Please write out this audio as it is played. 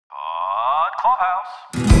Clubhouse.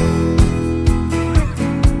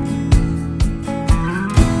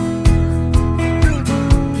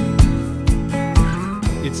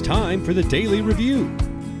 It's time for the Daily Review,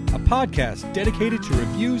 a podcast dedicated to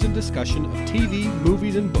reviews and discussion of TV,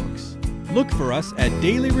 movies, and books. Look for us at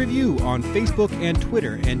Daily Review on Facebook and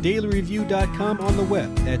Twitter, and dailyreview.com on the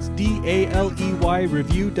web. That's DALEY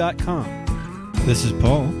review.com. This is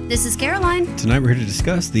Paul. This is Caroline. Tonight we're here to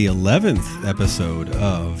discuss the 11th episode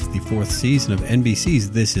of the 4th season of NBC's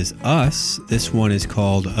This Is Us. This one is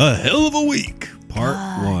called A Hell of a Week, Part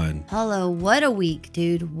 1. Hello, what a week,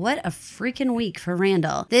 dude. What a freaking week for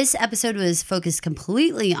Randall. This episode was focused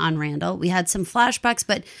completely on Randall. We had some flashbacks,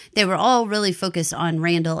 but they were all really focused on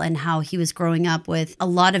Randall and how he was growing up with a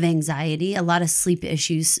lot of anxiety, a lot of sleep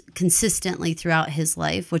issues consistently throughout his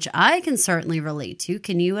life, which I can certainly relate to.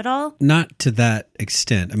 Can you at all? Not to that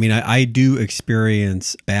extent. I mean, I do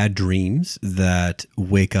experience bad dreams that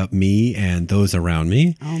wake up me and those around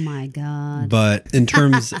me. Oh my God. But in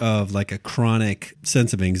terms of like a chronic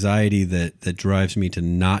sense of anxiety that drives me to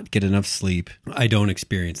not get enough sleep, I don't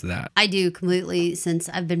experience that. I do completely since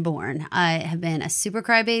I've been born. I have been a super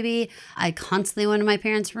crybaby. I constantly went to my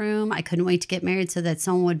parents' room. I couldn't wait to get married so that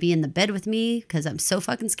someone would be in the bed with me because I'm so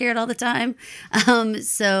fucking scared all the time.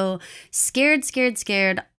 So scared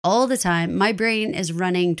all the time. My brain is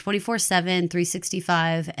running 24/7,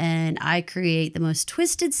 365, and I create the most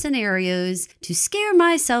twisted scenarios to scare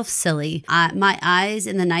myself silly. My eyes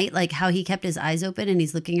in the night, like how he kept his eyes open and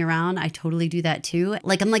he's looking around, I totally do that too.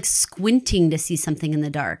 Like I'm like squinting to see something in the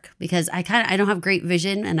dark because I don't have great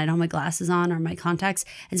vision and I don't have my glasses on or my contacts.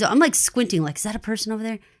 And so I'm like squinting, like, is that a person over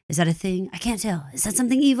there? Is that a thing? I can't tell. Is that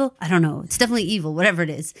something evil? I don't know. It's definitely evil, whatever it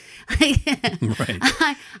is. Right.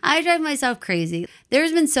 I drive myself crazy.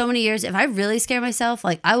 There's been so many years, if I really scare myself,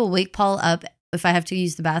 like I will wake Paul up if I have to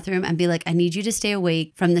use the bathroom and be like, I need you to stay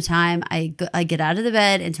awake from the time I get out of the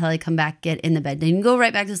bed until I come back, get in the bed. Then you can go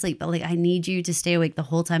right back to sleep. But like, I need you to stay awake the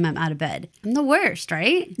whole time I'm out of bed. I'm the worst,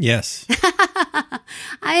 right? Yes.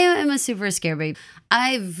 I am a super scare babe.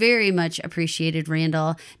 I very much appreciated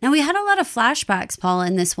Randall. Now, we had a lot of flashbacks, Paul,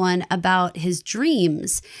 in this one about his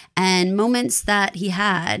dreams and moments that he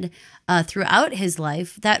had throughout his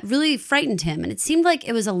life that really frightened him. And it seemed like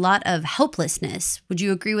it was a lot of helplessness. Would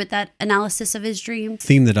you agree with that analysis of his dream? The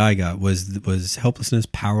theme that I got was helplessness,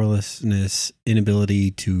 powerlessness,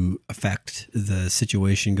 inability to affect the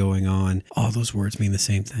situation going on. All those words mean the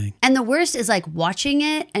same thing. And the worst is like watching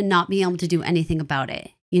it and not being able to do anything about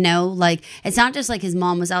it. You know, like it's not just like his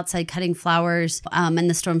mom was outside cutting flowers and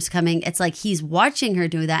the storm's coming. It's like he's watching her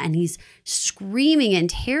do that and he's screaming in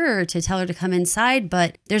terror to tell her to come inside,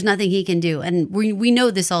 but there's nothing he can do. And we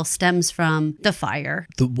know this all stems from the fire.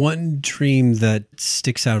 The one dream that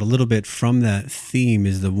sticks out a little bit from that theme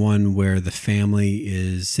is the one where the family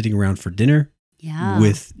is sitting around for dinner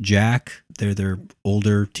with Jack. They're their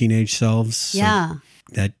older teenage selves. So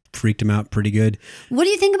that freaked him out pretty good. What do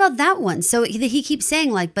you think about that one? So he keeps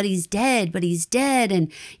saying like, but he's dead.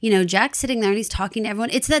 And, you know, Jack's sitting there and he's talking to everyone.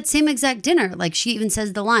 It's that same exact dinner. Like she even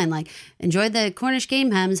says the line, like, enjoy the Cornish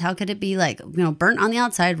game hams. How could it be like, you know, burnt on the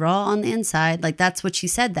outside, raw on the inside? Like that's what she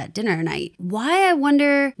said that dinner night. Why, I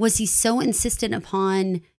wonder, was he so insistent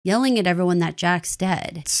upon yelling at everyone that Jack's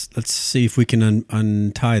dead? Let's see if we can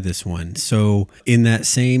untie this one. So in that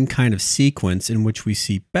same kind of sequence in which we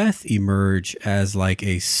see Beth emerge as like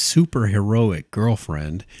a super heroic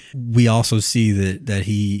girlfriend, we also see that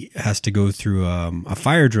he has to go through a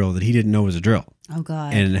fire drill that he didn't know was a drill. Oh,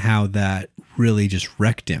 God. And how that really just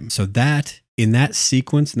wrecked him. So that in that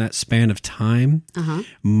sequence, in that span of time,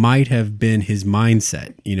 might have been his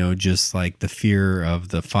mindset, you know, just like the fear of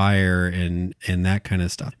the fire and that kind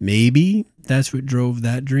of stuff. Maybe that's what drove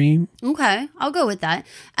that dream. Okay, I'll go with that.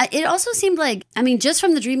 It also seemed like, I mean, just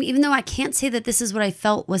from the dream, even though I can't say that this is what I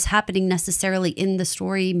felt was happening necessarily in the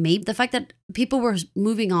story, maybe the fact that people were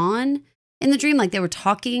moving on in the dream, like they were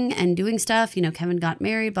talking and doing stuff, you know, Kevin got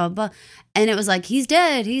married, blah, blah, blah. And it was like, he's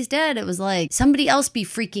dead. It was like, somebody else be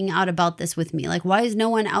freaking out about this with me. Like, why is no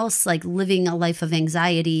one else like living a life of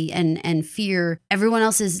anxiety and fear? Everyone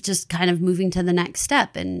else is just kind of moving to the next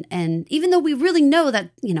step. And even though we really know that,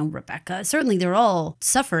 you know, Rebecca, certainly they're all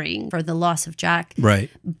suffering for the loss of Jack. Right.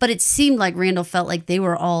 But it seemed like Randall felt like they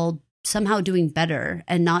were all somehow doing better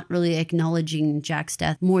and not really acknowledging Jack's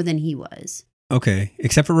death more than he was. Okay,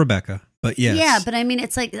 except for Rebecca. But yes. Yeah, but I mean,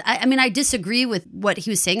 it's like, I disagree with what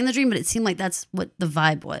he was saying in the dream, but it seemed like that's what the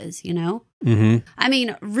vibe was, you know? Mm-hmm. I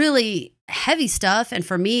mean, really, heavy stuff. And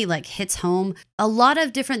for me, like hits home. A lot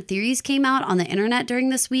of different theories came out on the internet during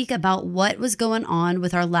this week about what was going on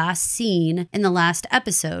with our last scene in the last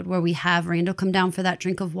episode, where we have Randall come down for that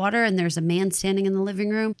drink of water and there's a man standing in the living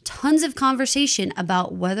room. Tons of conversation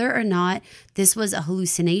about whether or not this was a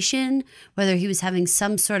hallucination, whether he was having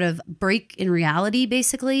some sort of break in reality,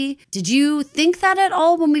 basically. Did you think that at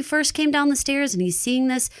all when we first came down the stairs and he's seeing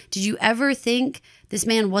this? Did you ever think this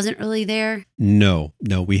man wasn't really there? No,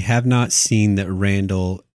 we have not seen that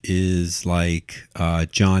Randall is like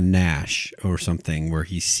John Nash or something, where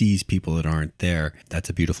he sees people that aren't there. That's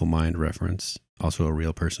a Beautiful Mind reference, also a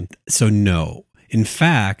real person. So no. In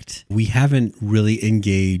fact, we haven't really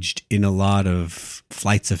engaged in a lot of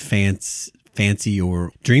flights of fancy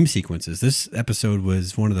or dream sequences. This episode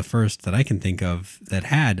was one of the first that I can think of that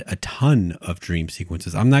had a ton of dream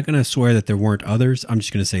sequences. I'm not going to swear that there weren't others. I'm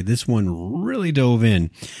just going to say this one really dove in.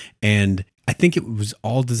 And I think it was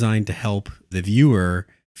all designed to help the viewer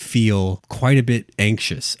feel quite a bit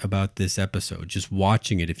anxious about this episode, just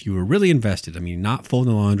watching it. If you were really invested, I mean, not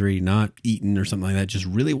folding laundry, not eating or something like that, just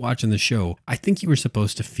really watching the show, I think you were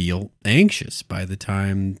supposed to feel anxious by the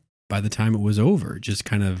time it was over, just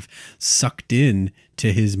kind of sucked in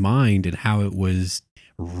to his mind and how it was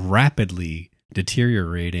rapidly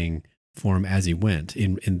deteriorating for him as he went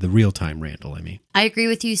in the real-time Randall, I mean. I agree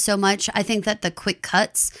with you so much. I think that the quick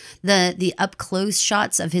cuts, the up-close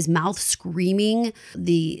shots of his mouth screaming,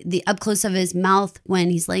 the up-close of his mouth when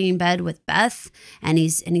he's laying in bed with Beth and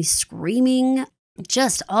he's screaming,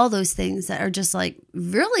 just all those things that are just like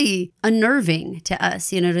really unnerving to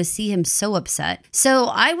us, you know, to see him so upset. So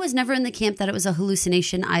I was never in the camp that it was a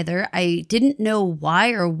hallucination either. I didn't know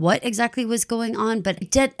why or what exactly was going on, but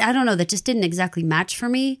I don't know, that just didn't exactly match for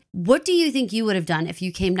me. What do you think you would have done if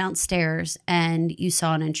you came downstairs and you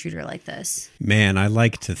saw an intruder like this? Man, I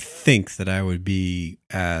like to think that I would be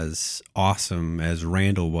as awesome as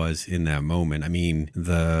Randall was in that moment. I mean,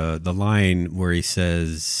 the line where he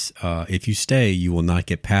says, if you stay, you will not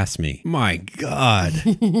get past me. My God,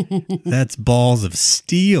 that's balls of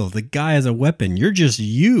steel. The guy has a weapon. You're just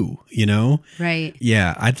you know? Right.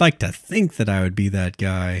 Yeah, I'd like to think that I would be that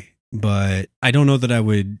guy, but I don't know that I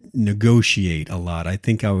would negotiate a lot. I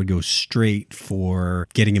think I would go straight for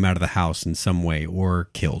getting him out of the house in some way or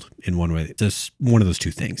killed in one way. Just one of those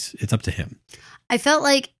two things. It's up to him. I felt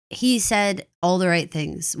like he said all the right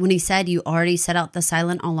things. When he said, you already set out the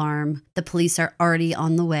silent alarm, the police are already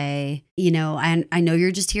on the way. You know, I know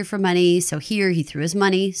you're just here for money. So here he threw his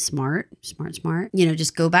money. Smart. You know,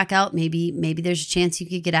 just go back out. Maybe there's a chance you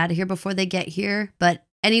could get out of here before they get here. But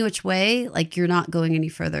any which way, like you're not going any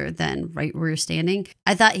further than right where you're standing.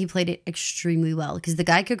 I thought he played it extremely well because the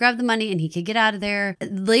guy could grab the money and he could get out of there.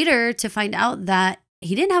 Later to find out that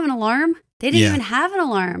he didn't have an alarm. They didn't even have an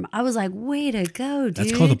alarm. I was like, way to go, dude.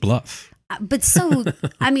 That's called a bluff. But so,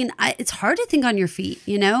 I mean, it's hard to think on your feet,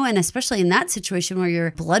 you know? And especially in that situation where your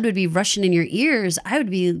blood would be rushing in your ears, I would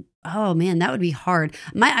be, oh man, that would be hard.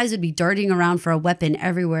 My eyes would be darting around for a weapon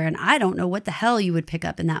everywhere. And I don't know what the hell you would pick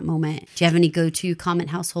up in that moment. Do you have any go-to common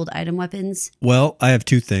household item weapons? Well, I have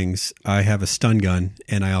two things. I have a stun gun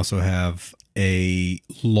and I also have a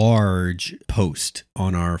large post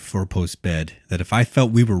on our 4-post bed that if I felt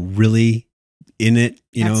we were really in it,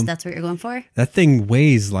 that's what you're going for? That thing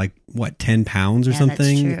weighs like, 10 pounds or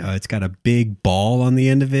something? That's true. It's got a big ball on the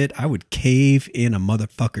end of it. I would cave in a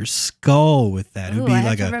motherfucker's skull with that. It would be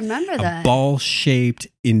like a ball-shaped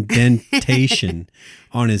indentation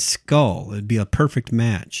on his skull. It'd be a perfect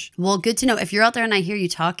match. Well, good to know. If you're out there and I hear you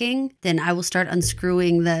talking, then I will start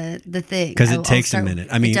unscrewing the thing. Because it takes a minute.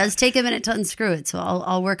 I mean, it does take a minute to unscrew it, so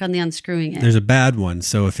I'll work on the unscrewing it. There's a bad one,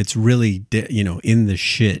 so if it's really in the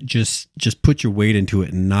shit, just put your weight into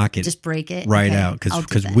it and knock it. Just break it right out,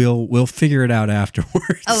 because we'll figure it out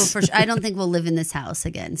afterwards. Oh, for sure. I don't think we'll live in this house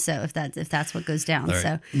again. So if that's what goes down, right.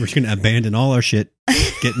 So we're just gonna abandon all our shit,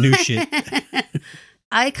 get new shit.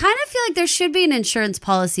 I kind of feel like there should be an insurance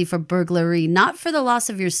policy for burglary, not for the loss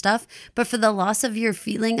of your stuff, but for the loss of your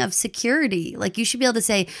feeling of security. Like you should be able to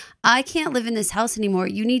say, I can't live in this house anymore.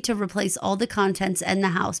 You need to replace all the contents and the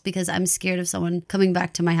house because I'm scared of someone coming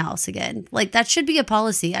back to my house again. Like that should be a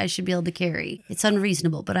policy I should be able to carry. It's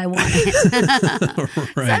unreasonable, but I want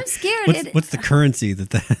it. Right. I'm scared. What's the currency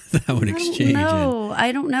that would exchange?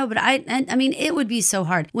 I don't know, but I mean, it would be so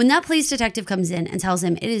hard. When that police detective comes in and tells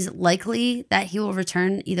him it is likely that he will return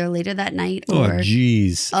either later that night or... Oh,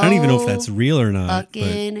 geez. I don't even know if that's real or not.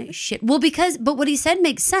 Fucking shit. Well, but what he said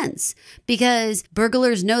makes sense because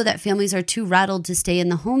burglars know that families are too rattled to stay in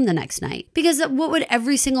the home the next night. Because what would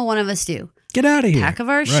every single one of us do? Get out of here. Pack of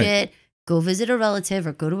our shit, go visit a relative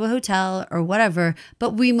or go to a hotel or whatever,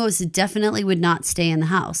 but we most definitely would not stay in the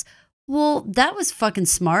house. Well, that was fucking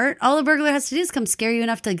smart. All a burglar has to do is come scare you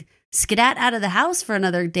enough to skedat out of the house for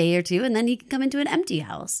another day or two, and then he can come into an empty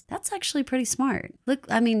house. That's actually pretty smart. Look,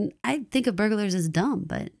 I mean, I think of burglars as dumb,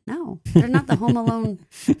 but no, they're not the Home Alone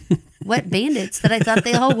wet bandits that I thought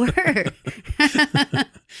they all were.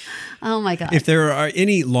 Oh my God. If there are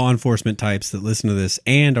any law enforcement types that listen to this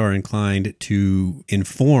and are inclined to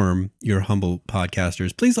inform your humble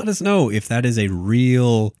podcasters, please let us know if that is a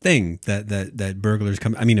real thing that burglars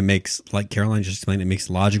come. I mean, it makes, like Caroline just explained, it makes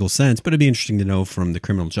logical sense, but it'd be interesting to know from the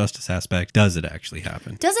criminal justice aspect, does it actually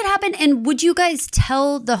happen? Does it happen? And would you guys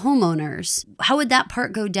tell the homeowners? How would that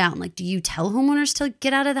part go down? Like, do you tell homeowners to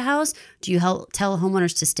get out of the house? Do you tell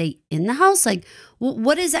homeowners to stay in the house? Like,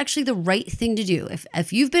 what is actually the right thing to do?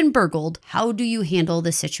 If you've been burgled, how do you handle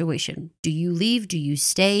the situation? Do you leave? Do you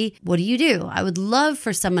stay? What do you do? I would love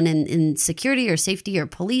for someone in security or safety or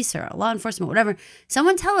police or law enforcement, whatever,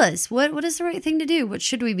 someone tell us what is the right thing to do? What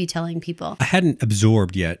should we be telling people? I hadn't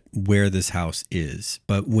absorbed yet where this house is,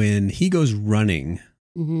 but when he goes running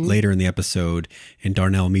later in the episode and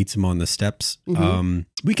Darnell meets him on the steps,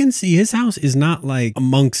 we can see his house is not like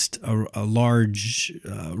amongst a large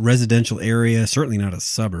residential area, certainly not a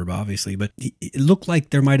suburb, obviously, but it looked like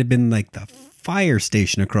there might have been like the fire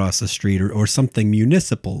station across the street or something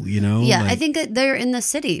municipal, you know? Yeah, like, I think that they're in the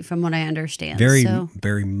city from what I understand.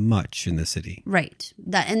 Very much in the city. Right.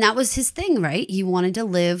 That was his thing, right? He wanted to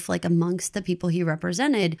live like amongst the people he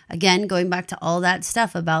represented. Again, going back to all that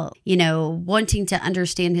stuff about, wanting to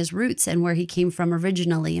understand his roots and where he came from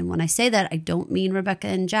originally. And when I say that, I don't mean Rebecca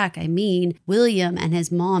and Jack. I mean William and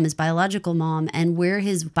his mom, his biological mom, and where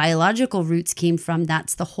his biological roots came from.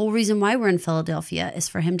 That's the whole reason why we're in Philadelphia, is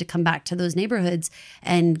for him to come back to those neighborhoods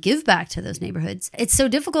and give back to those neighborhoods. It's so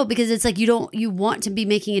difficult because it's like you want to be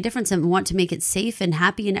making a difference and want to make it safe and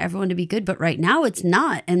happy and everyone to be good, but right now it's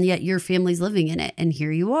not, and yet your family's living in it, and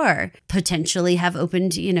here you are, potentially have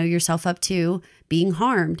opened yourself up to being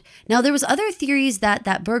harmed. Now, there was other theories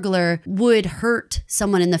that burglar would hurt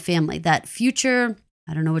someone in the family, that future,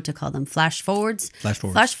 I don't know what to call them, flash forwards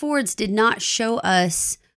did not show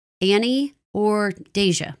us Annie or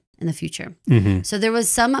Deja in the future. So there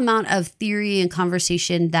was some amount of theory and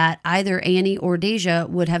conversation that either Annie or Deja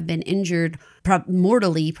would have been injured,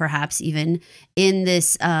 mortally perhaps even, in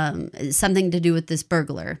this, something to do with this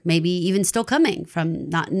burglar. Maybe even still coming from,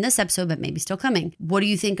 not in this episode, but maybe still coming. What do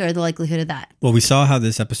you think are the likelihood of that? Well, we saw how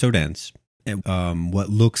this episode ends. What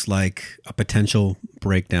looks like a potential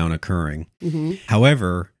breakdown occurring.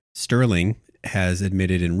 However, Sterling has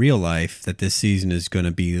admitted in real life that this season is going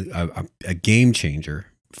to be a game changer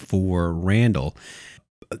for Randall.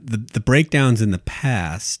 The breakdowns in the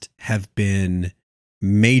past have been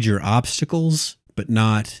major obstacles, but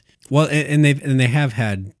not and they have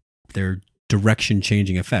had their direction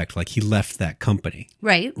changing effect. Like, he left that company,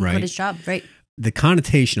 right? Quit his job, right? The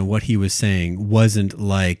connotation of what he was saying wasn't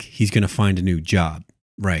like he's going to find a new job,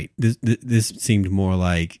 right? This seemed more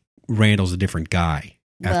like Randall's a different guy.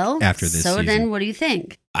 After this season. Then what do you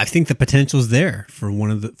think? I think the potential's there for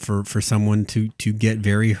for someone to get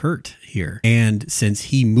very hurt here. And since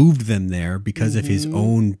he moved them there because of his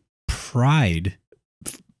own pride,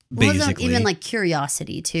 basically. Even like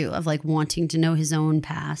curiosity too, of like wanting to know his own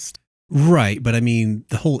past. Right, but I mean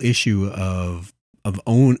the whole issue of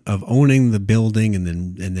owning the building and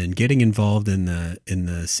then getting involved in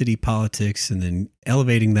the city politics and then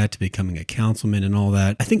elevating that to becoming a councilman and all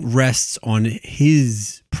that, I think rests on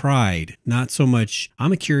his pride, not so much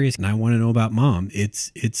I'm curious and I want to know about mom.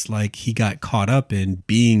 It's like he got caught up in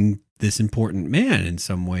being this important man in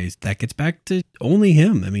some ways. That gets back to only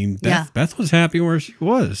him. I mean, Beth was happy where she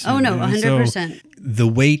was. Oh no, 100%. So the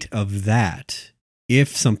weight of that,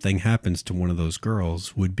 if something happens to one of those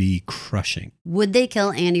girls, would be crushing. Would they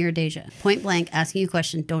kill Annie or Deja? Point blank, asking you a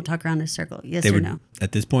question. Don't talk around in a circle. Yes or no?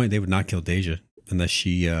 At this point, they would not kill Deja unless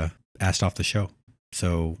she asked off the show.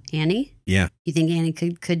 So Annie? Yeah. You think Annie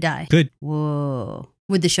could die? Could. Whoa.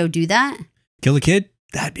 Would the show do that? Kill a kid?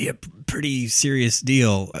 That'd be a pretty serious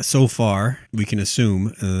deal. So far, we can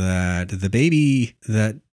assume that the baby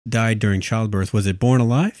that died during childbirth, was it born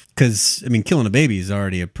alive? Because, I mean, killing a baby is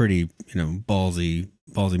already a pretty, ballsy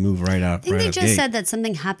move right out. I think they just said that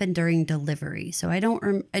something happened during delivery. So I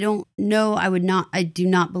don't know. I do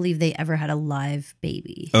not believe they ever had a live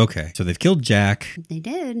baby. Okay. So they've killed Jack. They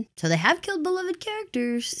did. So they have killed beloved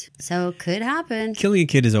characters. So it could happen. Killing a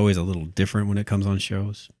kid is always a little different when it comes on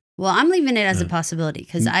shows. Well, I'm leaving it as a possibility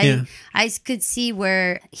because I could see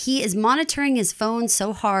where he is monitoring his phone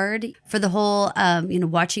so hard for the whole,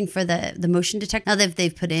 watching for the motion detector. Now that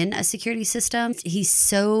they've put in a security system, he's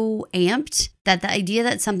so amped that the idea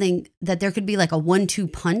that there could be like a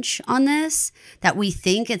 1-2 punch on this, that we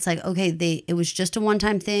think it's like, okay, it was just a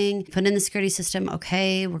one-time thing, put in the security system,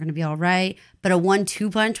 okay, we're going to be all right. But a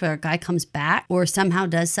 1-2 punch where a guy comes back or somehow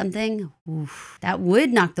does something, oof, that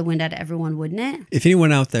would knock the wind out of everyone, wouldn't it? If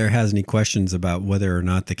anyone out there has any questions about whether or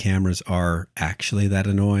not the cameras are actually that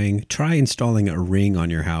annoying, try installing a Ring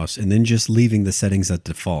on your house and then just leaving the settings at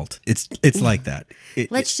default. It's like that.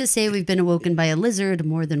 Let's just say we've been awoken by a lizard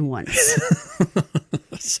more than once.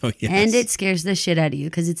 So, yes. And it scares the shit out of you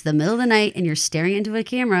because it's the middle of the night and you're staring into a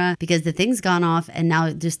camera because the thing's gone off and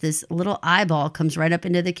now just this little eyeball comes right up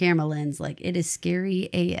into the camera lens. Like, it is scary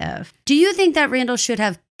AF. Do you think that Randall should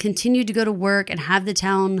have continued to go to work and have the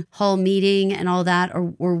town hall meeting and all that?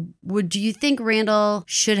 Or do you think Randall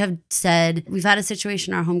should have said, we've had a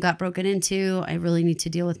situation, our home got broken into, I really need to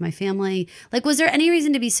deal with my family? Like, was there any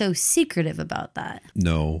reason to be so secretive about that?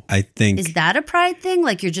 No, I think... Is that a pride thing?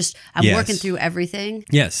 Like, you're just, I'm working through everything?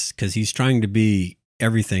 Yes, because he's trying to be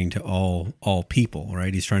everything to all people,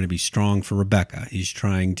 right? He's trying to be strong for Rebecca. He's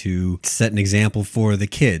trying to set an example for the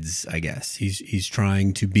kids, I guess. He's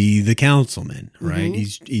trying to be the councilman, right?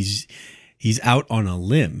 Mm-hmm. He's out on a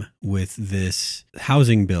limb with this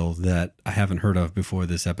housing bill that I haven't heard of before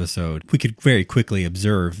this episode. We could very quickly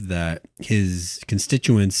observe that his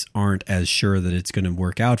constituents aren't as sure that it's going to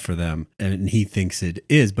work out for them, and he thinks it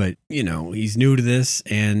is. But, you know, he's new to this,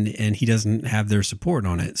 and he doesn't have their support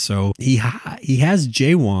on it. So he has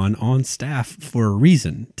Jaywon on staff for a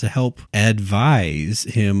reason, to help advise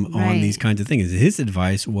him on these kinds of things. His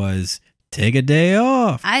advice was, take a day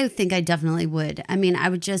off. I think I definitely would. I mean, I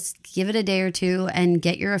would just give it a day or two and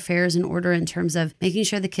get your affairs in order in terms of making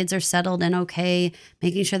sure the kids are settled and okay,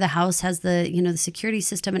 making sure the house has the, you know, the security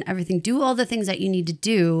system and everything. Do all the things that you need to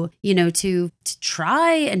do, you know, to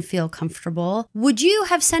try and feel comfortable. Would you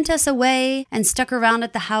have sent us away and stuck around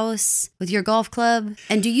at the house with your golf club?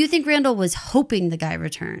 And do you think Randall was hoping the guy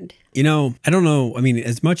returned? You know, I don't know. I mean,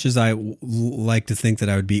 as much as I like to think that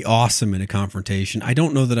I would be awesome in a confrontation, I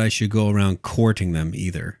don't know that I should go around courting them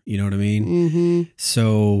either. You know what I mean? Mm-hmm.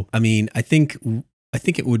 So, I mean, I think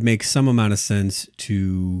it would make some amount of sense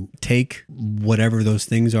to take whatever those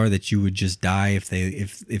things are that you would just die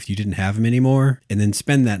if you didn't have them anymore, and then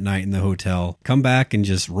spend that night in the hotel, come back and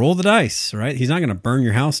just roll the dice, right? He's not going to burn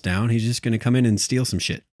your house down. He's just going to come in and steal some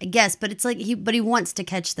shit. I guess, but it's like he wants to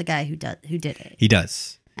catch the guy who did it. He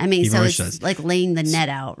does. I mean, so it's like laying the net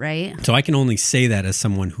out, right? So I can only say that as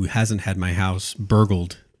someone who hasn't had my house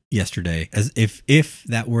burgled yesterday. As if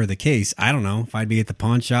that were the case, I don't know if I'd be at the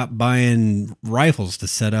pawn shop buying rifles to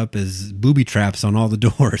set up as booby traps on all the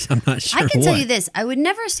doors. I'm not sure. I can tell you this. I would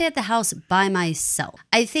never stay at the house by myself.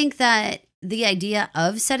 I think that the idea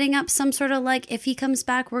of setting up some sort of like, if he comes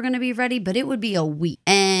back, we're going to be ready, but it would be a week.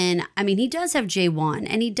 And I mean, he does have Jaywon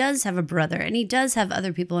and he does have a brother and he does have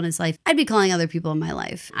other people in his life. I'd be calling other people in my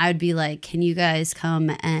life. I'd be like, can you guys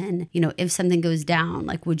come and, you know, if something goes down,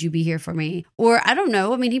 like, would you be here for me? Or I don't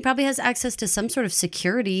know. I mean, he probably has access to some sort of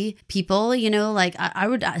security people, you know, like I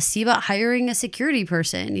would see about hiring a security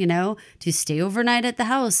person, you know, to stay overnight at the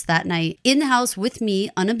house that night, in the house with me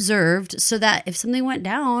unobserved, so that if something went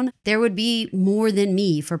down, there would be more than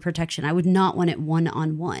me for protection. I would not want it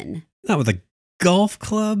one-on-one. Not with a golf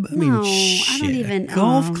club? I mean, I don't even...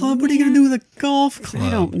 Golf club? What are you going to do with a golf club? I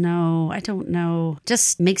don't know.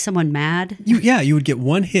 Just make someone mad? You would get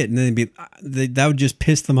one hit and then that would just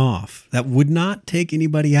piss them off. That would not take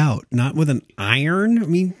anybody out. Not with an iron. I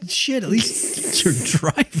mean, shit, at least it's your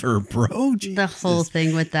driver, bro. Jesus. The whole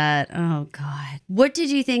thing with that. Oh, God. What did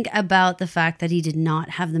you think about the fact that he did not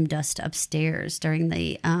have them dust upstairs during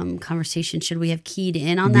the conversation? Should we have keyed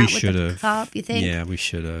in on that with the cop, you think? Yeah, we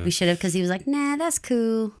should have. We should have, because he was like, nah, that's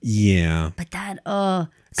cool. Yeah. But that,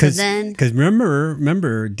 Because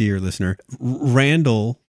remember, dear listener,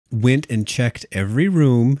 Randall went and checked every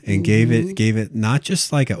room and gave it not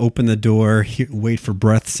just like open the door, wait for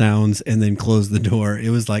breath sounds, and then close the door. It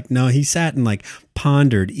was like, no, he sat and like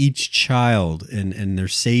pondered each child and their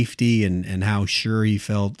safety and how sure he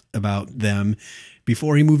felt about them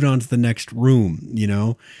before he moved on to the next room, you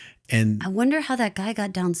know? And I wonder how that guy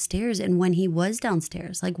got downstairs and when he was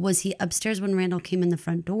downstairs. Like, was he upstairs when Randall came in the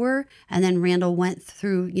front door and then Randall went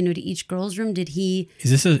through, you know, to each girl's room? Did he...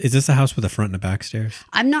 Is this a house with a front and a back stairs?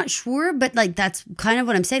 I'm not sure, but like, that's kind of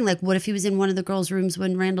what I'm saying. Like, what if he was in one of the girls' rooms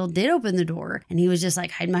when Randall did open the door and he was just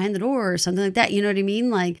like hiding behind the door or something like that? You know what I mean?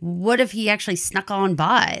 Like, what if he actually snuck on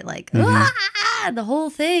by? Like, the whole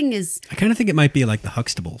thing is... I kind of think it might be like the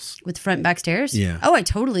Huxtables. With front and back stairs? Yeah. Oh, I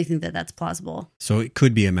totally think that that's plausible. So it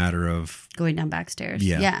could be a matter matter of going down backstairs.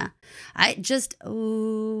 Yeah.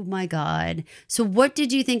 Oh my God. So what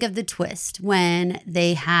did you think of the twist when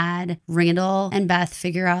they had Randall and Beth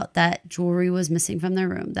figure out that jewelry was missing from their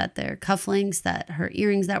room, that their cufflinks, that her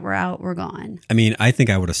earrings that were out were gone? I mean, I think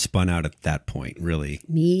I would have spun out at that point, really.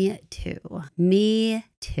 Me too.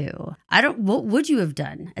 What would you have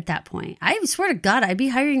done at that point? I swear to God, I'd be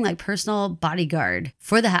hiring like personal bodyguard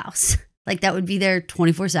for the house. Like that would be there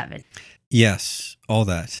 24/7. Yes, all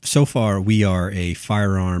that. So far, we are a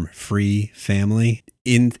firearm-free family.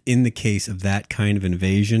 In the case of that kind of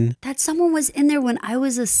invasion, that someone was in there when I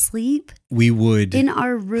was asleep, we would in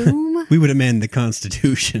our room. We would amend the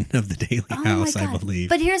Constitution of the Daily House, my God. I believe.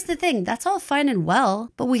 But here's the thing: that's all fine and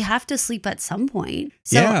well, but we have to sleep at some point.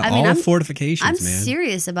 So yeah, I'm fortifications. I'm man.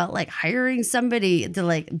 serious about like hiring somebody to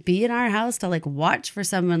like be in our house to like watch for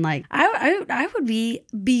someone. Like I would be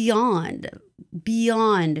beyond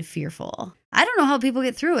fearful. I don't know how people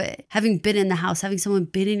get through it. Having been in the house, having someone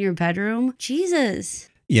been in your bedroom. Jesus.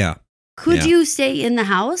 Yeah. Could you stay in the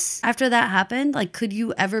house after that happened? Like, could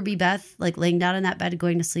you ever be Beth, like laying down in that bed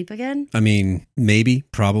going to sleep again? I mean, maybe,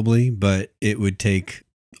 probably, but it would take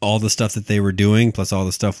all the stuff that they were doing, plus all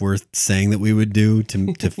the stuff we're saying that we would do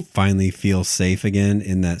to finally feel safe again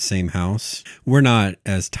in that same house. We're not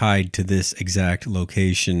as tied to this exact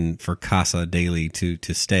location for Casa Daily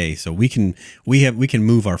to stay, so we can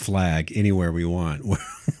move our flag anywhere we want.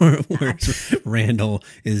 Whereas Randall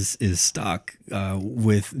is stuck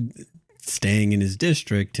with staying in his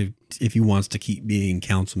district if he wants to keep being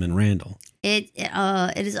Councilman Randall. It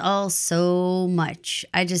is all so much.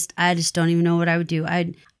 I just don't even know what I would do.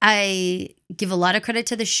 I give a lot of credit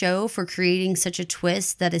to the show for creating such a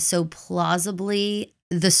twist that is so plausibly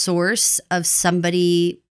the source of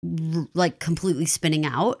somebody like completely spinning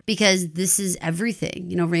out, because this is everything.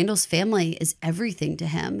 You know, Randall's family is everything to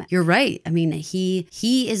him. You're right. I mean, he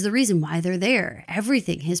is the reason why they're there.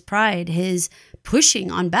 Everything, his pride, his pushing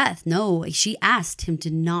on Beth. No, she asked him to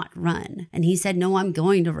not run. And he said, no, I'm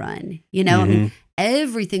going to run. You know, I mean,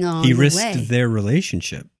 everything along the way. He risked their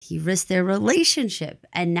relationship.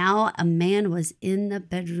 And now a man was in the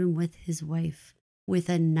bedroom with his wife with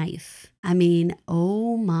a knife. I mean,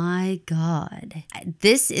 oh my God.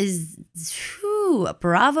 This is,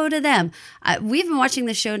 bravo to them. We've been watching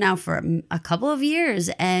the show now for a couple of years.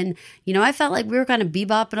 And, you know, I felt like we were kind of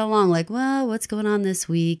bebopping along like, well, what's going on this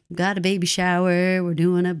week? We've got a baby shower. We're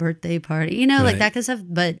doing a birthday party, you know, right. Like that kind of stuff.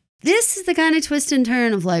 But this is the kind of twist and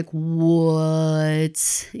turn of like,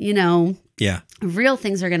 what? You know, yeah, real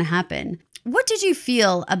things are going to happen. What did you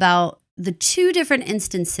feel about the two different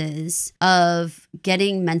instances of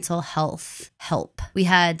getting mental health help? We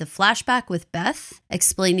had the flashback with Beth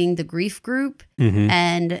explaining the grief group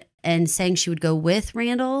and saying she would go with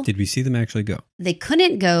Randall. Did we see them actually go? They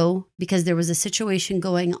couldn't go because there was a situation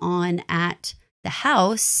going on at the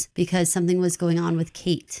house because something was going on with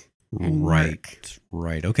Kate and Mark.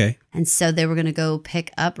 Right. Okay. And so they were going to go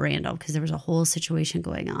pick up Randall because there was a whole situation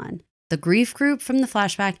going on. The grief group from the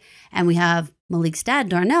flashback, and we have Malik's dad,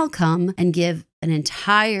 Darnell, come and give an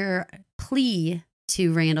entire plea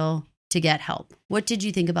to Randall to get help. What did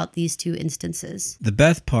you think about these two instances? The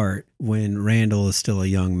Beth part, when Randall is still a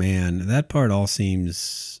young man, that part all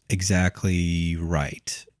seems exactly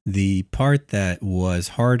right. The part that was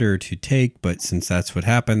harder to take, but since that's what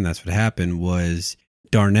happened, was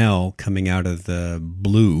Darnell coming out of the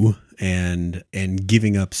blue and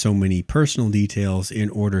giving up so many personal details in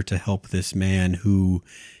order to help this man who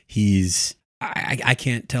I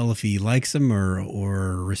can't tell if he likes him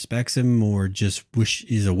or respects him or just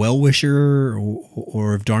is a well-wisher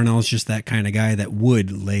or if Darnell's just that kind of guy that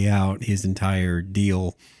would lay out his entire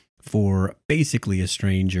deal for basically a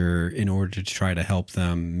stranger in order to try to help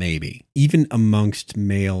them, maybe. Even amongst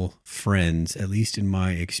male friends, at least in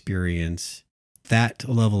my experience, that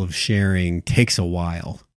level of sharing takes a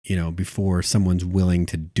while, you know, before someone's willing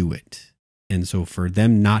to do it. And so for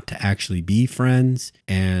them not to actually be friends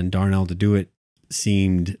and Darnell to do it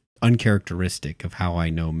seemed uncharacteristic of how I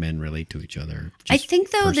know men relate to each other. I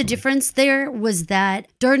think, though, personally. the difference there was that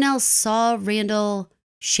Darnell saw Randall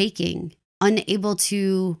shaking, unable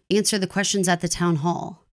to answer the questions at the town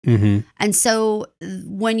hall. And so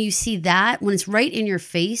when you see that, when it's right in your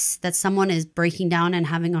face that someone is breaking down and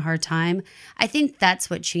having a hard time, I think that's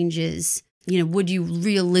what changes. You know, would you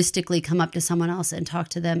realistically come up to someone else and talk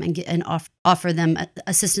to them and offer them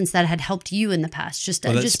assistance that had helped you in the past?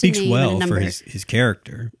 That speaks well for his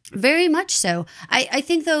character. Very much so. I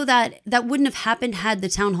think, though, that wouldn't have happened had the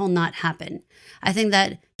town hall not happened. I think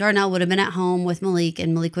that Darnell would have been at home with Malik,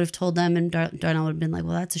 and Malik would have told them, and Darnell would have been like,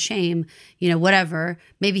 well, that's a shame, you know, whatever.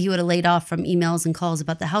 Maybe he would have laid off from emails and calls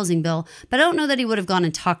about the housing bill, but I don't know that he would have gone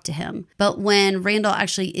and talked to him. But when Randall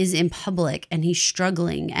actually is in public and he's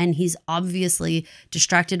struggling and he's obviously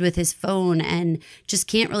distracted with his phone and just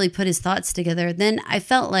can't really put his thoughts together, then I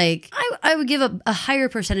felt like I would give a higher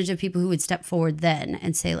percentage of people who would step forward then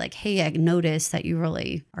and say like, hey, I noticed that you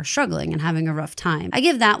really are struggling and having a rough time. I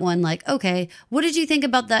give that one like, okay, what did you think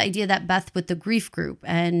about the idea that Beth with the grief group,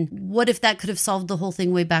 and what if that could have solved the whole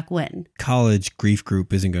thing way back when? College grief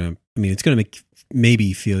group isn't going to, I mean, it's going to make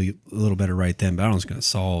maybe feel a little better right then, but I don't think it's going to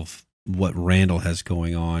solve what Randall has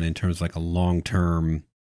going on in terms of like a long-term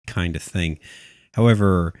kind of thing.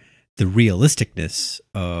 However, the realisticness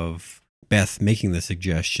of Beth making the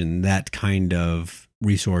suggestion, that kind of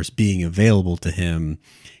resource being available to him,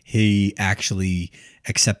 he actually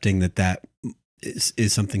accepting that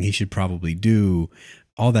is something he should probably do,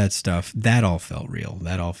 all that stuff, that all felt real.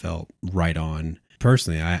 That all felt right on.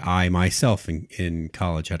 Personally, I myself in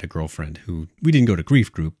college had a girlfriend who, we didn't go to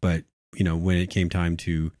grief group, but you know, when it came time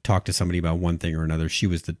to talk to somebody about one thing or another, she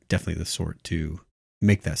was definitely the sort to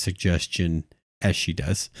make that suggestion, as she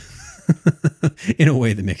does, in a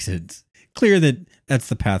way that makes it clear that that's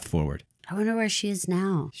the path forward. I wonder where she is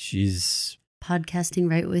now. She's podcasting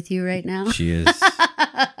right with you right now. She is.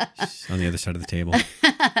 She's on the other side of the table.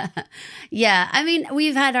 Yeah. I mean,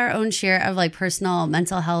 we've had our own share of like personal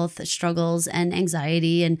mental health struggles and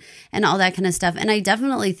anxiety and all that kind of stuff. And I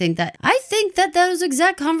definitely think that those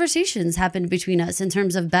exact conversations happened between us in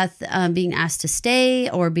terms of Beth being asked to stay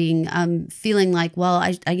or being feeling like, well,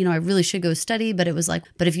 I really should go study. But it was like,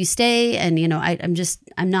 but if you stay and, you know,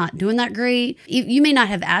 I'm not doing that great. You may not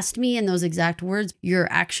have asked me in those exact words. Your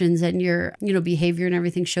actions and your, you know, behavior and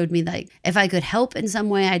everything showed me that if I could help in some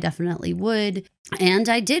way, I definitely would. And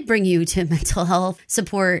I did bring you to mental health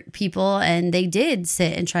support people, and they did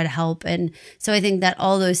sit and try to help. And so I think that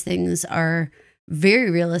all those things are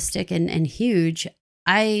very realistic and huge.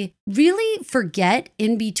 I really forget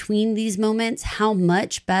in between these moments how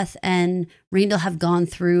much Beth and Randall have gone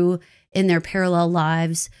through in their parallel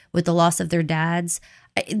lives with the loss of their dads.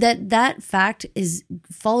 That fact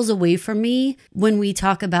falls away from me when we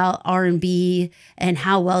talk about R&B and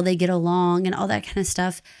how well they get along and all that kind of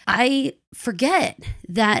stuff. I forget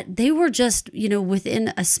that they were just, you know,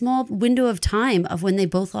 within a small window of time of when they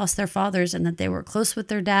both lost their fathers, and that they were close with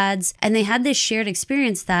their dads, and they had this shared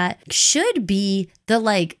experience that should be the,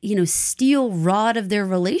 like, you know, steel rod of their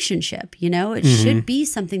relationship. You know, it should be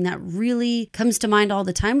something that really comes to mind all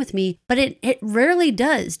the time with me, but it rarely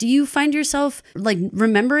does. Do you find yourself like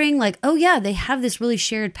remembering like, oh yeah, they have this really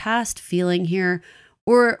shared past feeling here?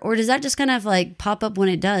 Or does that just kind of like pop up when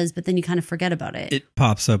it does, but then you kind of forget about it? It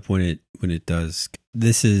pops up when it does.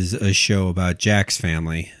 This is a show about Jack's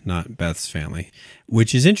family, not Beth's family,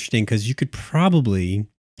 which is interesting because you could probably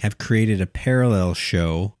have created a parallel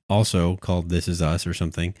show also called This Is Us or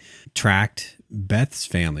something, tracked Beth's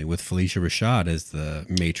family with Felicia Rashad as the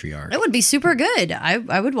matriarch. It would be super good.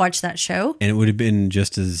 I would watch that show. And it would have been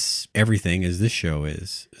just as everything as this show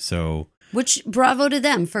is. So... Which, bravo to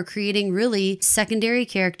them for creating really secondary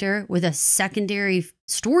character with a secondary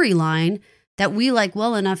storyline that we like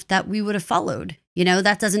well enough that we would have followed. You know,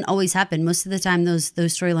 that doesn't always happen. Most of the time, those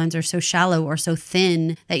storylines are so shallow or so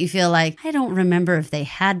thin that you feel like, I don't remember if they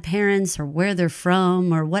had parents or where they're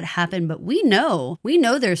from or what happened, but we know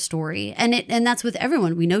their story. And that's with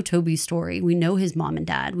everyone. We know Toby's story. We know his mom and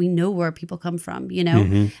dad. We know where people come from, you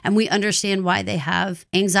know, and we understand why they have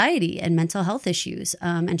anxiety and mental health issues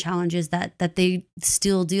and challenges that they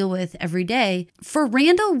still deal with every day. For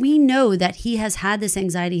Randall, we know that he has had this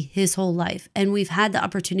anxiety his whole life. And we've had the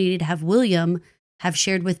opportunity to have William have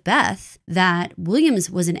shared with Beth that Williams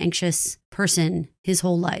was an anxious person his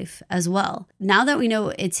whole life as well. Now that we know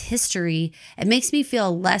its history, it makes me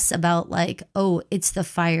feel less about like, oh, it's the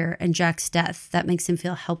fire and Jack's death that makes him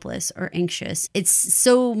feel helpless or anxious. It's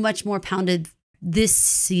so much more pounded this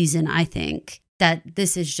season, I think, that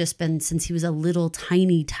this has just been since he was a little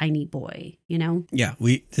tiny boy, you know? Yeah,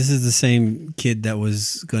 this is the same kid that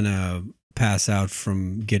was gonna pass out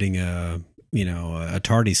from getting a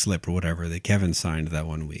tardy slip or whatever that Kevin signed that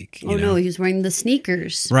one week. No, he was wearing the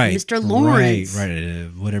sneakers. Right. Mr. Lawrence. Right.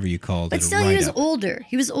 Whatever you called it. But still, he was older.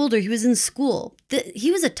 He was older. He was in school.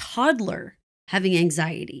 He was a toddler having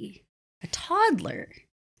anxiety. A toddler.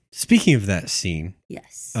 Speaking of that scene.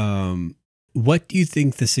 Yes. What do you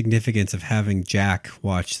think the significance of having Jack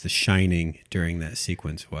watch The Shining during that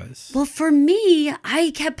sequence was? Well, for me,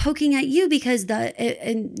 I kept poking at you because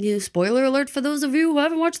spoiler alert for those of you who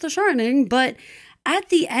haven't watched The Shining, but at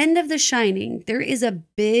the end of The Shining, there is a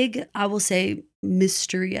big, I will say,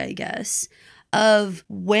 mystery, I guess, of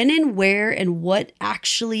when and where and what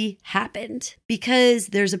actually happened. Because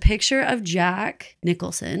there's a picture of Jack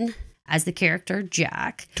Nicholson as the character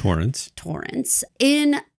Jack Torrance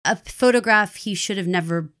in a photograph he should have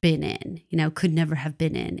never been in, could never have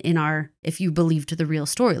been in our, if you believed the real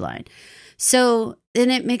storyline. So then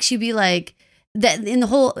it makes you be like, that in the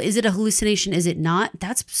whole, is it a hallucination? Is it not?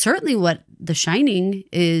 That's certainly what The Shining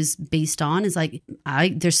is based on. Is like,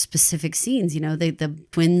 there's specific scenes, the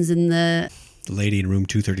twins and the lady in room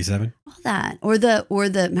 237. All that, or the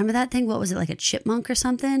remember that thing? What was it, like a chipmunk or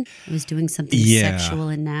something? It was doing something sexual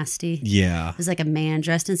and nasty. Yeah, it was like a man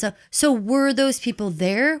dressed in so. So were those people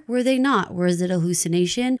there? Were they not? Was it a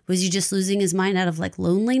hallucination? Was he just losing his mind out of like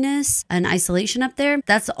loneliness and isolation up there?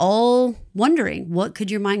 That's all wondering. What could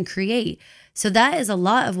your mind create? So that is a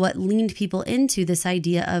lot of what leaned people into this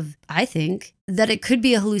idea of, I think, that it could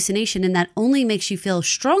be a hallucination, and that only makes you feel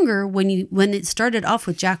stronger when it started off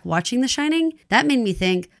with Jack watching The Shining. That made me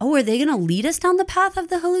think, oh, are they going to lead us down the path of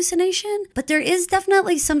the hallucination? But there is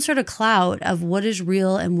definitely some sort of cloud of what is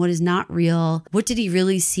real and what is not real. What did he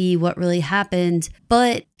really see? What really happened?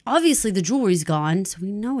 But obviously the jewelry's gone, so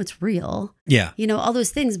we know it's real. Yeah. All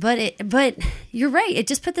those things. But you're right. It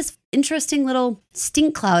just put this interesting little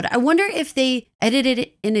stink cloud. I wonder if they edited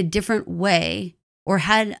it in a different way or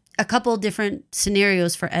had a couple different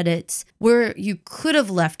scenarios for edits where you could have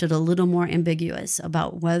left it a little more ambiguous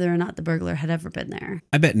about whether or not the burglar had ever been there.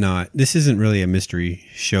 I bet not. This isn't really a mystery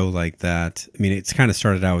show like that. I mean, it's kind of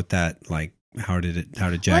started out with that, like, how did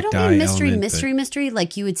Jack die? I don't mean mystery.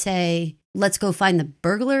 Like you would say, let's go find the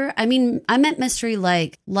burglar. I mean, I meant mystery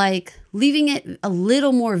like leaving it a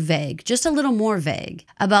little more vague, just a little more vague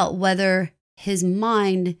about whether his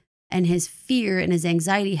mind and his fear and his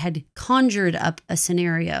anxiety had conjured up a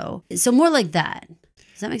scenario. So more like that.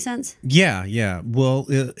 Does that make sense? Yeah. Well,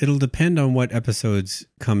 it'll depend on what episodes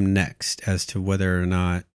come next as to whether or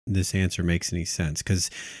not this answer makes any sense. Because,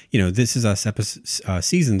 this is us.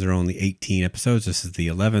 Seasons are only 18 episodes. This is the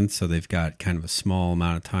 11th. So they've got kind of a small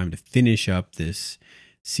amount of time to finish up this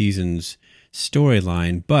season's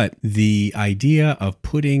storyline. But the idea of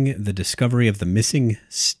putting the discovery of the missing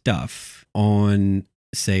stuff on,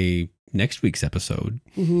 say, next week's episode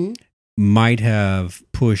might have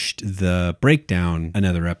pushed the breakdown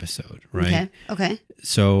another episode, right? Okay.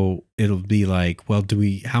 So it'll be like, well,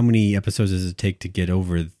 how many episodes does it take to get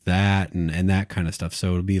over that and that kind of stuff? So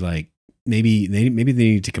it'll be like, maybe they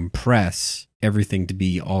need to compress everything to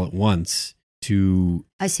be all at once to,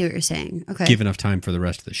 I see what you're saying. Okay. Give enough time for the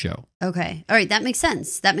rest of the show. Okay. All right. That makes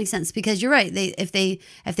sense. Because you're right. If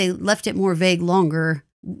they left it more vague longer,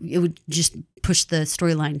 it would just push the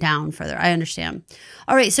storyline down further. I understand.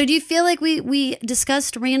 All right. So do you feel like we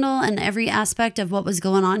discussed Randall and every aspect of what was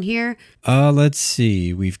going on here? Let's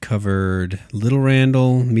see. We've covered Little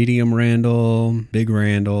Randall, Medium Randall, Big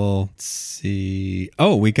Randall. Let's see.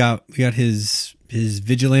 Oh, we got his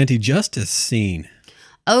vigilante justice scene.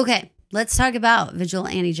 Okay. Let's talk about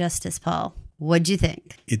vigilante justice, Paul. What'd you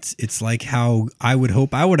think? It's like how I would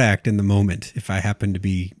hope I would act in the moment if I happened to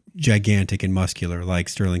be gigantic and muscular like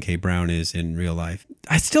Sterling K. Brown is in real life.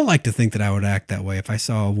 I still like to think that I would act that way if I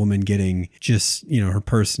saw a woman getting just, her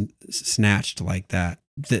purse snatched like that.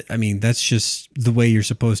 I mean, that's just the way you're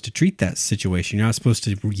supposed to treat that situation. You're not supposed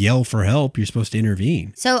to yell for help. You're supposed to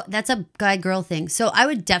intervene. So that's a guy-girl thing. So I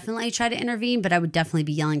would definitely try to intervene, but I would definitely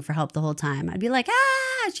be yelling for help the whole time. I'd be like,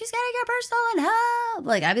 she's getting her purse stolen, help.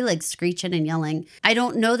 Like, I'd be like screeching and yelling. I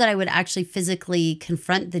don't know that I would actually physically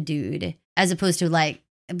confront the dude as opposed to like,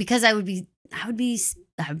 because I would be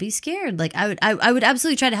scared. Like I would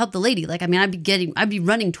absolutely try to help the lady. Like, I mean, I'd be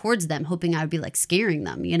running towards them, hoping I would be like scaring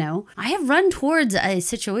them, I have run towards a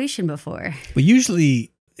situation before. But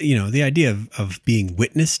usually, the idea of being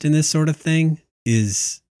witnessed in this sort of thing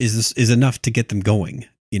is enough to get them going,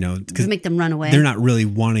 to make them run away. They're not really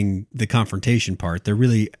wanting the confrontation part. They're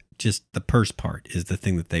really just the purse part is the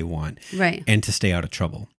thing that they want. Right. And to stay out of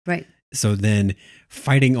trouble. Right. So then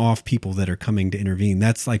fighting off people that are coming to intervene,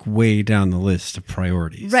 that's like way down the list of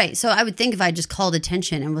priorities. Right. So I would think if I just called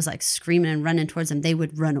attention and was like screaming and running towards them,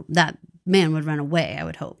 that man would run away, I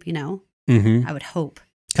would hope, Mm-hmm. I would hope.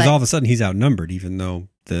 Because all of a sudden he's outnumbered, even though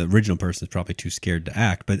the original person is probably too scared to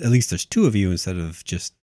act. But at least there's two of you instead of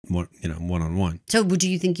just one-on-one. So would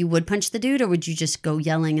you think you would punch the dude, or would you just go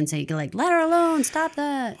yelling and say, like, let her alone, stop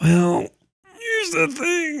that? Well, here's the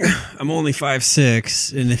thing. I'm only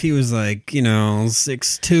 5'6", and if he was like,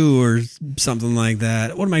 6'2" or something like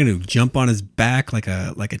that, what am I going to do? Jump on his back like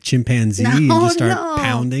a chimpanzee and just start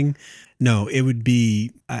pounding? No, it would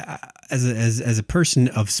be as a person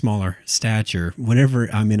of smaller stature. Whenever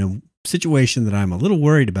I'm in a situation that I'm a little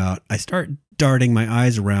worried about, I start darting my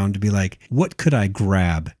eyes around to be like, what could I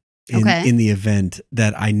grab in the event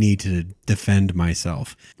that I need to defend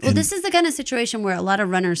myself? Well, this is the kind of situation where a lot of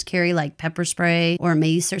runners carry like pepper spray or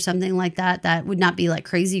mace or something like that. That would not be like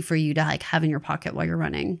crazy for you to like have in your pocket while you're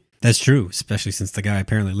running. That's true, especially since the guy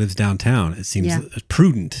apparently lives downtown. It seems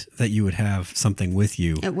prudent that you would have something with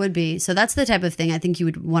you. It would be. So that's the type of thing I think you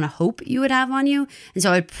would want to hope you would have on you. And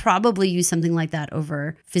so I'd probably use something like that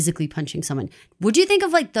over physically punching someone. Would you think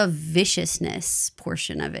of like the viciousness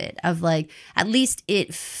portion of it? Of like, at least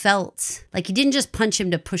it felt like he didn't just punch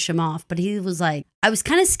him to push him off, but he was like, I was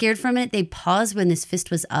kind of scared from it. They paused when his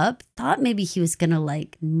fist was up. Thought maybe he was going to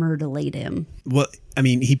like murderate him. Well, I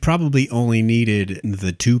mean, he probably only needed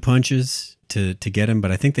the 2 punches to get him,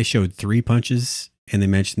 but I think they showed 3 punches, and they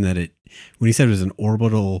mentioned that when he said it was an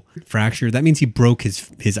orbital fracture, that means he broke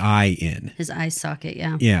his eye in. His eye socket,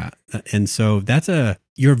 yeah. Yeah, and so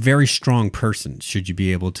you're a very strong person should you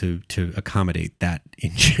be able to accommodate that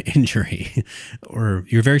injury. Or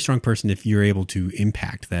you're a very strong person if you're able to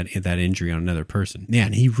impact that injury on another person. Yeah,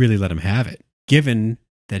 and he really let him have it. Given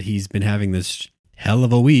that he's been having this hell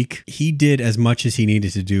of a week, he did as much as he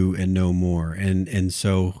needed to do and no more. And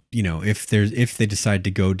so, if they decide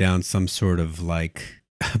to go down some sort of like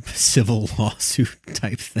civil lawsuit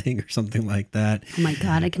type thing or something like that. Oh my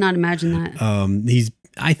God, I cannot imagine that.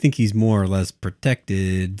 I think he's more or less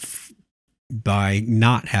protected by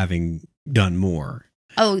not having done more.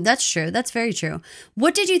 Oh, that's true. That's very true.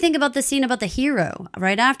 What did you think about the scene about the hero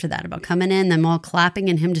right after that, about coming in, them all clapping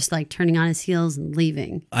and him just like turning on his heels and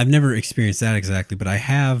leaving? I've never experienced that exactly, but I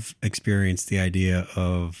have experienced the idea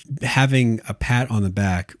of having a pat on the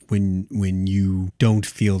back when you don't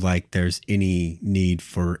feel like there's any need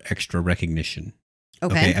for extra recognition.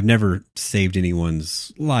 Okay, I've never saved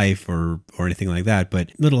anyone's life or anything like that, but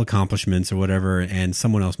little accomplishments or whatever, and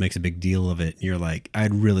someone else makes a big deal of it, and you're like,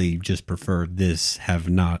 I'd really just prefer this have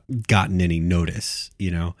not gotten any notice,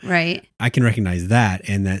 Right. I can recognize that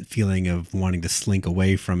and that feeling of wanting to slink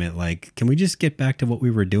away from it, like, can we just get back to what we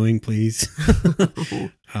were doing, please?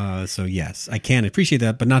 So yes, I can appreciate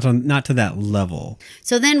that, but not to that level.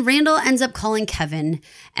 So then Randall ends up calling Kevin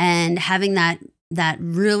and having that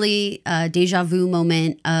really deja vu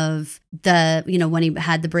moment of when he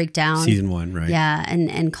had the breakdown. Season 1, right? Yeah,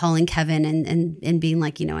 and calling Kevin and being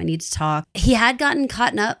like, I need to talk. He had gotten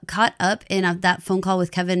caught up in that phone call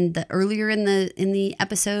with Kevin earlier in the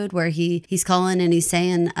episode where he's calling and he's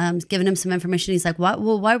saying, giving him some information. He's like, what?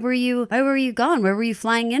 Well, why were you gone? Where were you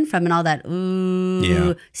flying in from? And all that. Ooh,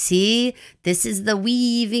 yeah. See, this is the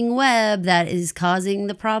weaving web that is causing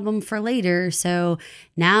the problem for later. So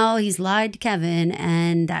now he's lied to Kevin,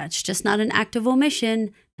 and that's just not an act of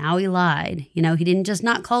omission. Now he lied. He didn't just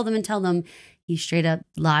not call them and tell them. He straight up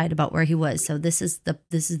lied about where he was. So this is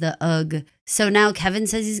the ugh. So now Kevin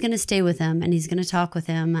says he's going to stay with him and he's going to talk with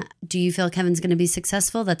him. Do you feel Kevin's going to be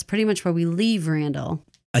successful? That's pretty much where we leave Randall.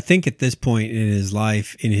 I think at this point in his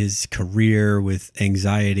life, in his career with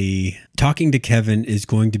anxiety, talking to Kevin is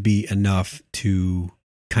going to be enough to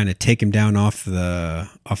kind of take him down off the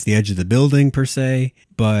edge of the building per se,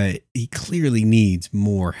 but he clearly needs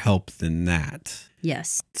more help than that.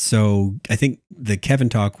 Yes. So I think the Kevin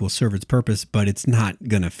talk will serve its purpose, but it's not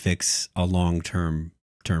going to fix a long-term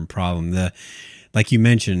problem. Like you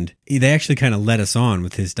mentioned, they actually kind of let us on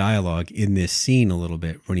with his dialogue in this scene a little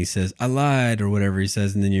bit when he says, I lied, or whatever he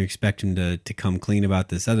says, and then you expect him to come clean about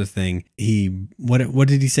this other thing. What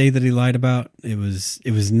did he say that he lied about? It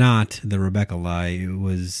was not the Rebecca lie. It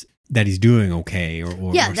was that he's doing okay, or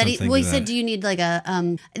yeah, or that something. he said, do you need like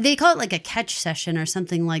a they call it like a catch session or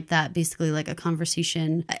something like that, basically like a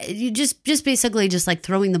conversation. You just basically just like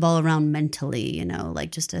throwing the ball around mentally,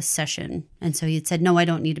 like just a session. And so he had said, no, I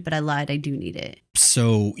don't need it, but I lied, I do need it.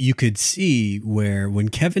 So you could see where when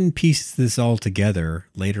Kevin pieces this all together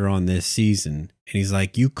later on this season, and he's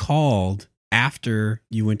like, you called after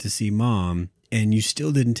you went to see Mom, and you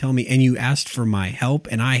still didn't tell me, and you asked for my help,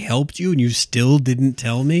 and I helped you, and you still didn't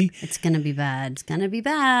tell me? It's going to be bad. It's going to be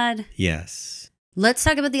bad. Yes. Let's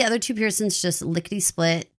talk about the other two Pearsons just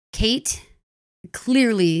lickety-split. Kate,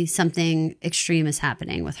 clearly something extreme is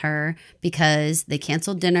happening with her because they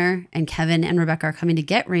canceled dinner, and Kevin and Rebecca are coming to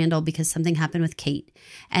get Randall because something happened with Kate.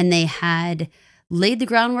 And they had laid the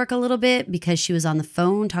groundwork a little bit because she was on the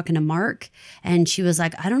phone talking to Mark, and she was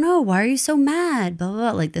like, I don't know, why are you so mad? Blah, blah,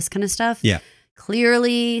 blah, like this kind of stuff. Yeah.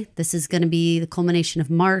 Clearly, this is going to be the culmination of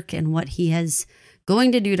Mark and what he has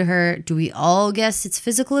going to do to her. Do we all guess it's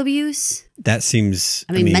physical abuse? That seems...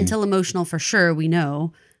 I mean, mental, emotional for sure, we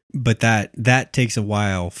know. But that takes a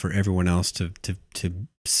while for everyone else to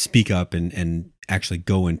speak up and actually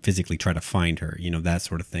go and physically try to find her, that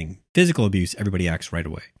sort of thing. Physical abuse, everybody acts right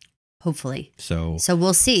away. hopefully. So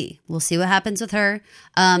we'll see. We'll see what happens with her.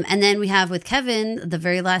 And then we have with Kevin, the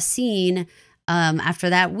very last scene. After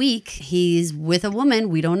that week, he's with a woman.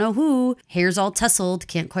 We don't know who. Hair's all tousled.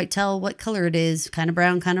 Can't quite tell what color it is. Kind of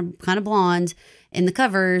brown, kind of blonde in the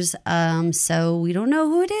covers. So we don't know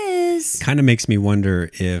who it is. Kind of makes me wonder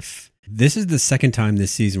if this is the second time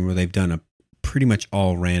this season where they've done a pretty much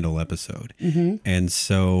all Randall episode. Mm-hmm. And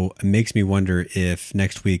so it makes me wonder if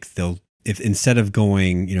next week if instead of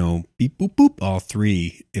going, beep, boop, boop, all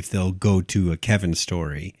three, if they'll go to a Kevin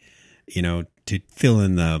story, to fill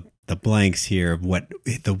in the blanks here of what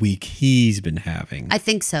the week he's been having. I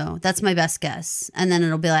think so. That's my best guess. And then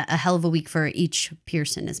it'll be like a hell of a week for each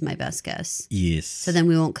Pearson is my best guess. Yes. So then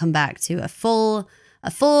we won't come back to a full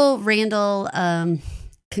Randall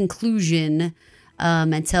conclusion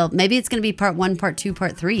until maybe it's going to be part 1, part 2,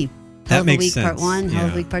 part 3. That makes sense. Part 1, hell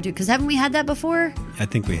of a week, part 2. Because haven't we had that before? I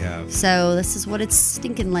think we have. So this is what it's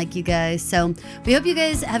stinking like, you guys. So we hope you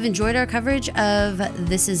guys have enjoyed our coverage of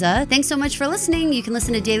This Is Us. Thanks so much for listening. You can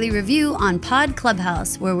listen to Daily Review on Pod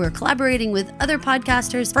Clubhouse, where we're collaborating with other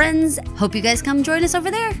podcasters, friends. Hope you guys come join us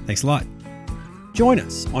over there. Thanks a lot. Join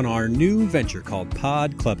us on our new venture called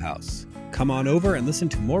Pod Clubhouse. Come on over and listen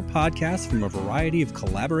to more podcasts from a variety of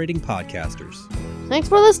collaborating podcasters. Thanks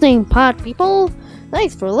for listening, pod people.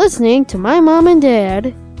 Thanks for listening to my mom and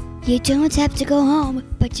dad. You don't have to go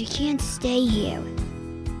home, but you can't stay here.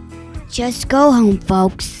 Just go home,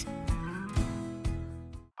 folks.